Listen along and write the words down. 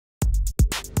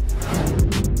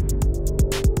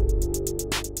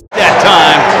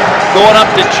going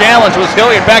up to challenge was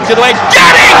Hilliard. Back to the way.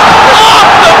 Jennings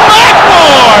off the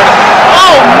backboard!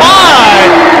 Oh my!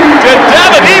 To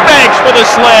Devin Ebanks for the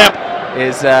slap.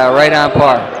 Is right on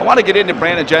par. I want to get into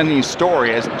Brandon Jennings'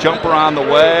 story as jumper on the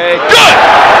way. Good!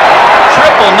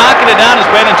 Triple knocking it down is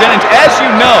Brandon Jennings, as you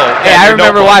know. Hey, I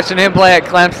remember watching him play at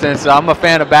Clemson, so I'm a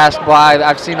fan of basketball.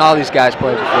 I've seen all these guys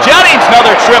play before. Jennings,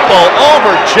 another triple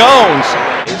over Jones.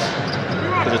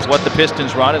 Because it's what the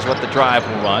Pistons run, is what the Drive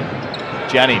will run.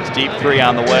 Jennings, deep three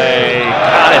on the way.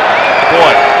 Got it.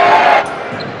 Boy.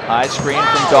 High screen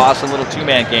from Dawson, little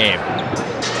two-man game.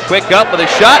 Quick up with a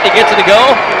shot, he gets it to go.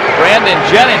 Brandon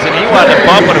Jennings, and he wanted to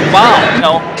bump it and foul. You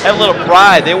know, have a little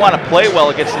pride. They want to play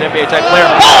well against an NBA-type player.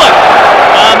 Bullet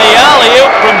on the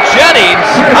alley-oop from Jennings.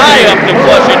 High up to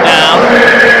flush it down.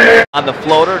 On the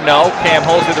floater, no. Cam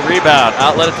holds through the rebound.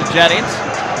 Outlet it to Jennings.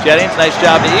 Jennings, nice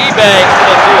job to Ebanks for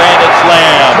the two-handed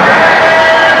slam.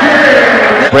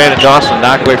 Brandon Dawson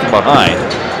knocked away from behind.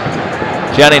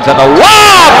 Jennings on the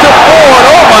lob to Ford.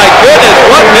 Oh my goodness,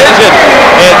 what vision.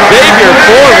 And Xavier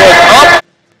Ford was up.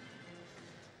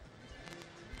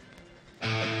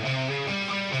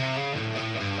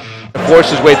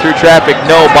 Forces his way through traffic,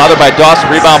 no, bothered by Dawson,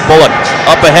 rebound Bullock.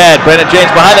 Up ahead, Brandon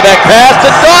James behind the back pass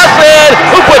to Dawson,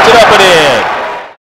 who puts it up and in.